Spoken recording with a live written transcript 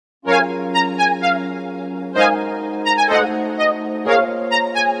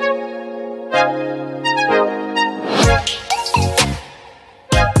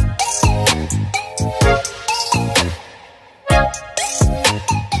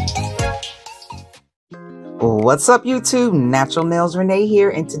What's up YouTube? Natural Nails Renee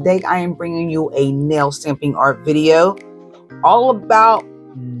here, and today I am bringing you a nail stamping art video all about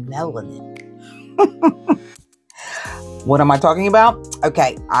melanin. What am I talking about?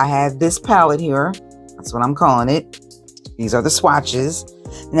 Okay, I have this palette here. That's what I'm calling it. These are the swatches,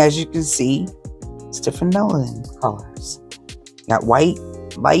 and as you can see, it's different melanin colors. You got white,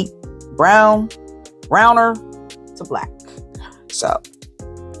 light, brown, browner to black.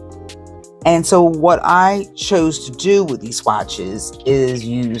 So what I chose to do with these swatches is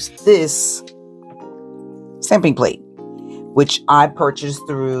use this stamping plate, which I purchased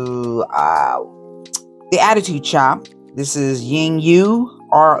through the Attitude Shop. This is Ying Yu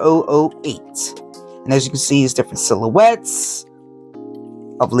R008. And as you can see, it's different silhouettes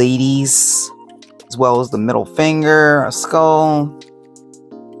of ladies, as well as the middle finger, a skull,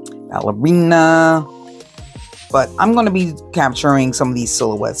 ballerina. But I'm going to be capturing some of these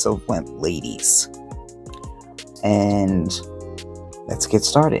silhouettes of ladies. And let's get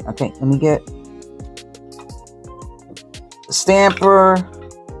started. Okay, let me get the stamper,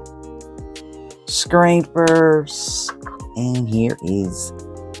 scrapers, and here is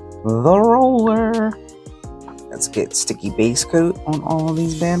the roller. Let's get sticky base coat on all of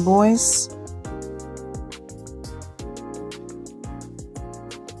these bad boys.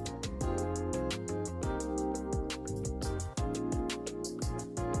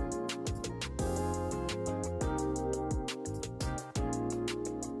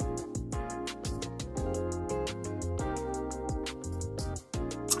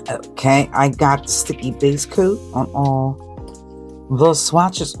 Okay, I got the sticky base coat on all the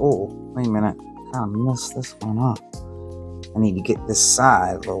swatches. Oh, wait a minute. I kind of messed this one up. I need to get this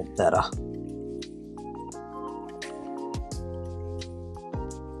side a little better.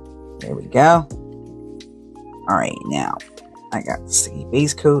 There we go. Alright, now I got the sticky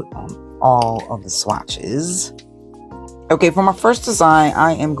base coat on all of the swatches. Okay, for my first design,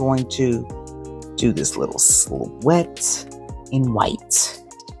 I am going to do this little silhouette in white.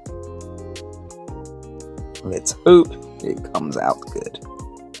 Let's hope it comes out good.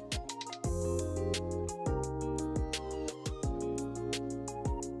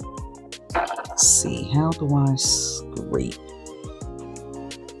 Let's see, how do I scrape?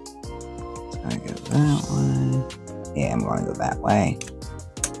 So I go that way. Yeah, I'm going to go that way.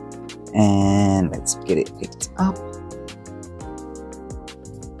 And let's get it picked up.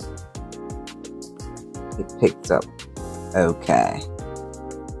 It picked up. Okay.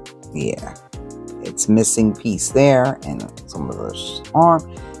 Yeah. It's missing piece there and some of the arm.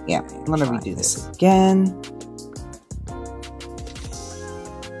 Yeah, I'm gonna redo this again.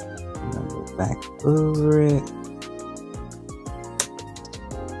 I'm gonna go back over it.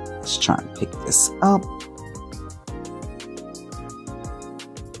 Let's try and pick this up.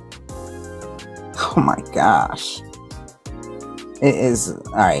 Oh my gosh. It is,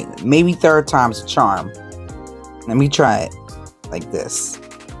 all right, maybe third time's a charm. Let me try it like this.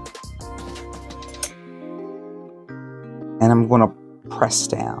 And I'm going to press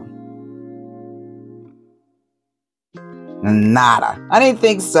down. Nada. I didn't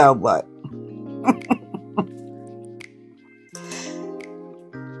think so, but.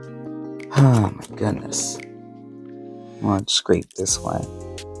 Oh my goodness. I'm going to scrape this way.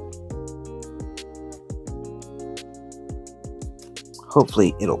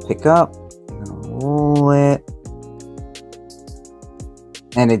 Hopefully it'll pick up. I'm going to roll it.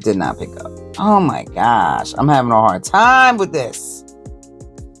 And it did not pick up. Oh my gosh, I'm having a hard time with this.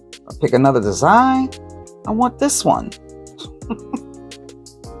 I'll pick another design. I want this one.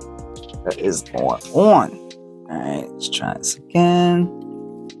 That is on. Alright, let's try this again.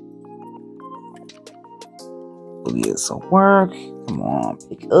 Hopefully this will work. Come on,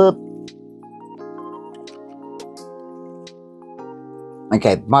 pick up.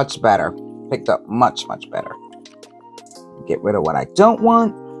 Okay, much better. Picked up much better. Get rid of what I don't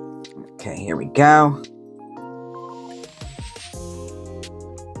want. Okay, here we go.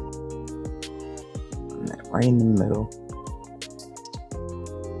 Right in the middle.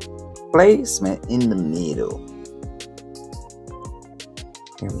 Placement in the middle.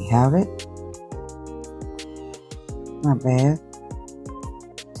 Here we have it. Not bad.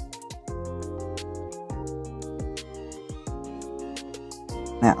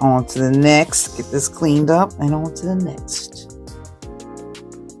 Now on to the next. Get this cleaned up and on to the next.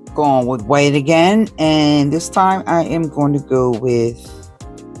 Going with white again, and this time I am going to go with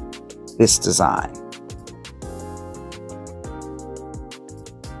this design.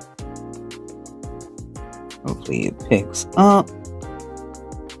 Hopefully it picks up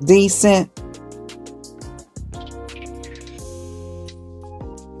decent.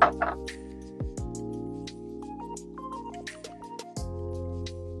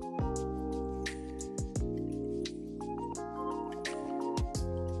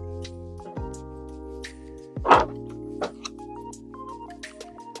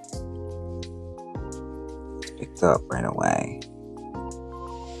 picked up right away.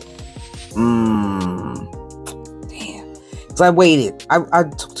 Damn. Because I waited. I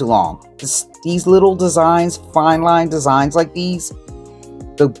took too long. These little designs, fine line designs like these,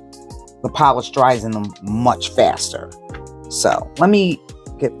 the polish dries in them much faster. So let me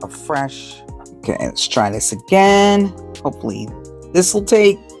get a fresh. Okay, let's try this again. Hopefully this will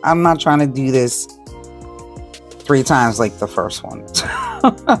take. I'm not trying to do this 3 times like the first one.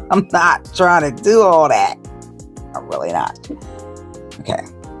 I'm not trying to do all that. I'm really not. Okay.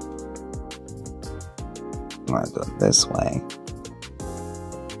 I'm going to do it this way.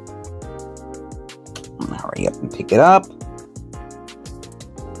 I'm going to hurry up and pick it up.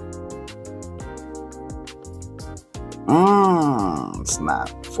 It's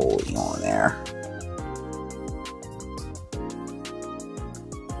not fully on there.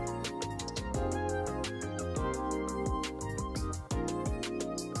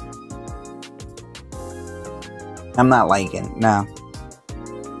 I'm not liking, no.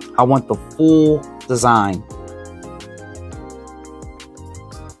 I want the full design.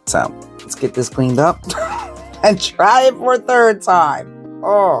 So let's get this cleaned up and try it for a 3rd time.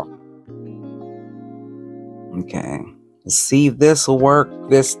 Oh. Okay. Let's see if this will work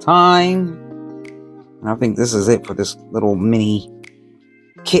this time. I think this is it for this little mini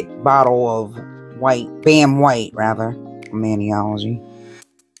kit bottle of white, Bam White rather, Maniology.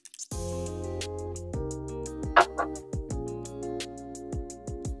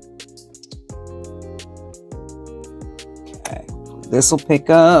 Okay, this will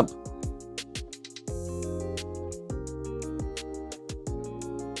pick up.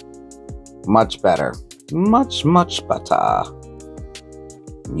 Much better. Much better.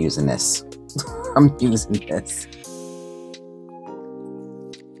 I'm using this. I'm using this.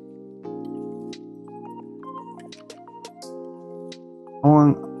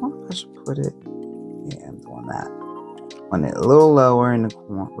 I should put it. Yeah, I'm doing that. On it a little lower in the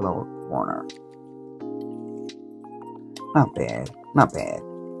lower corner. Not bad. Not bad.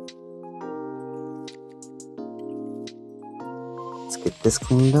 Let's get this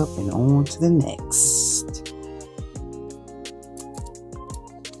cleaned up and on to the next.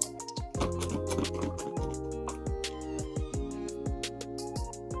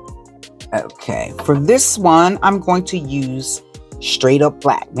 Okay, for this one, I'm going to use Straight Up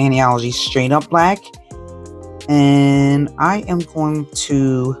Black, Maniology Straight Up Black. And I am going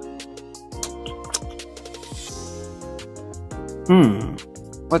to...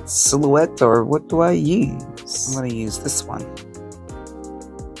 what silhouette or what do I use? I'm going to use this one.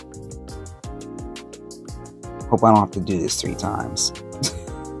 Hope I don't have to do this 3 times.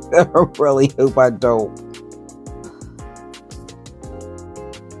 I really hope I don't.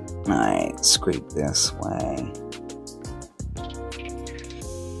 Alright, scrape this way.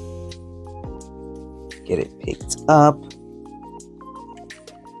 Get it picked up.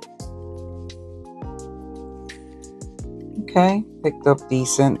 Okay, picked up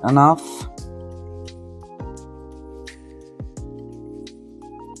decent enough.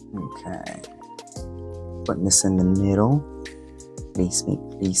 Okay. Putting this in the middle.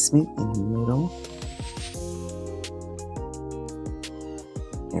 Placement in the middle.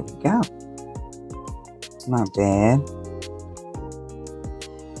 There we go. Not bad.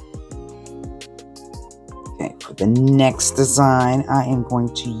 Okay, for the next design, I am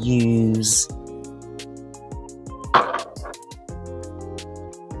going to use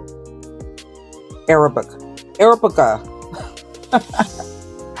ARABICA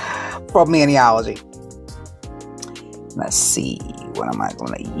from Maniology. Let's see, what am I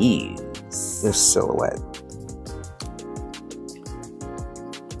going to use? This silhouette.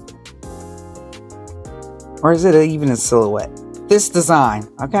 Or is it even a silhouette? This design,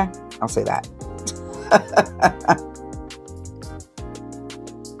 okay? I'll say that.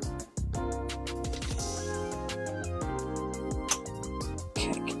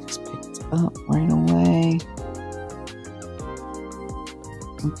 Okay, get this picked up right away.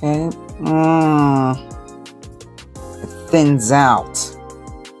 Okay. It thins out.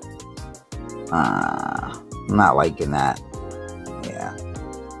 I'm not liking that. Yeah.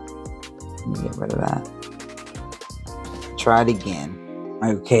 Let me get rid of that. Try it again.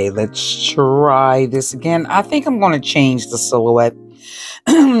 Okay, let's try this again. I think I'm going to change the silhouette.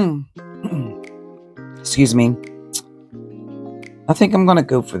 Excuse me. I think I'm going to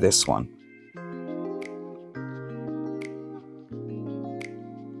go for this one.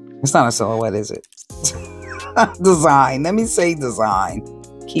 It's not a silhouette, is it? Design. Let me say design.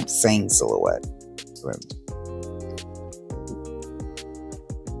 Keep saying silhouette.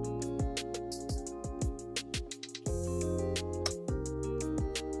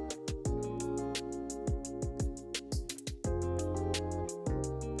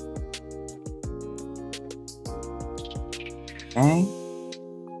 Okay.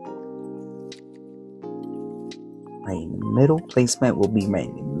 Right in the middle. Placement will be right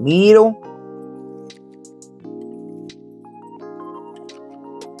in the middle.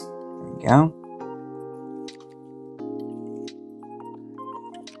 There we go.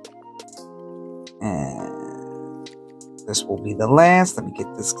 And this will be the last. Let me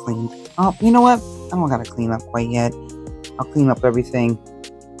get this cleaned up. You know what? I don't gotta clean up quite yet. I'll clean up everything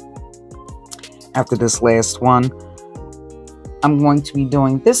after this last one. I'm going to be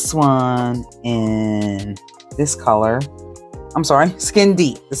doing this one in this color. I'm sorry, Skin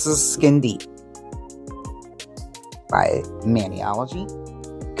Deep. This is Skin Deep by Maniology.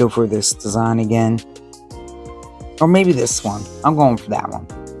 Go for this design again. Or maybe this one. I'm going for that one.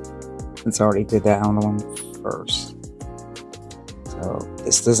 Since I already did that on the one first. So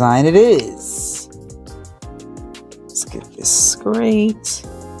this design it is. Let's get this straight.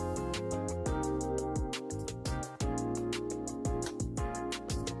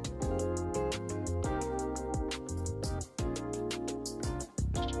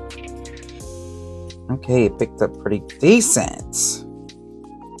 Okay, it picked up pretty decent.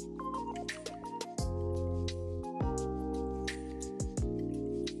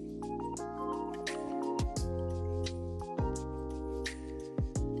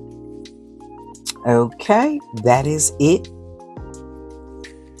 Okay, that is it.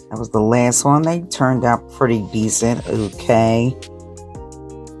 That was the last one. They turned out pretty decent. Okay.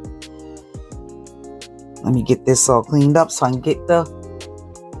 Let me get this all cleaned up so I can get the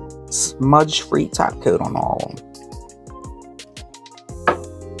smudge-free top coat on all of them.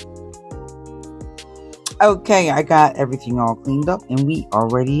 Okay, I got everything all cleaned up and we are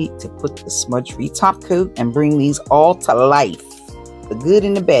ready to put the smudge-free top coat and bring these all to life. The good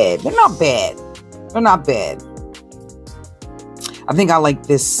and the bad. They're not bad. They're not bad. I think I like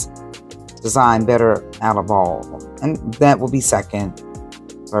this design better out of all of them. And that will be second,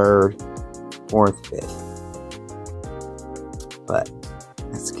 third, fourth, fifth. But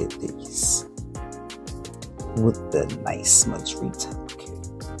let's get these with the nice smudge-free top coat.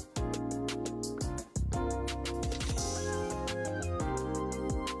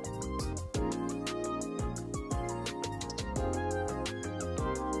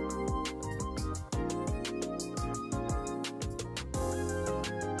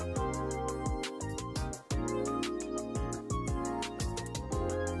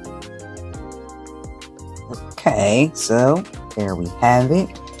 Okay, so there we have it.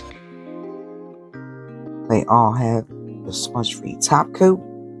 They all have the smudge-free top coat,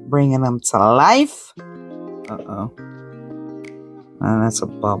 bringing them to life. Uh-oh. That's a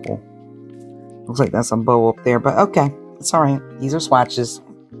bubble. Looks like that's a bubble up there, but okay. It's all right. These are swatches.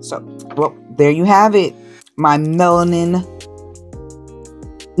 So, well, there you have it. My melanin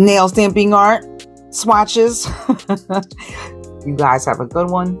nail stamping art swatches. You guys have a good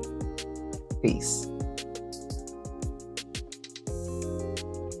one. Peace.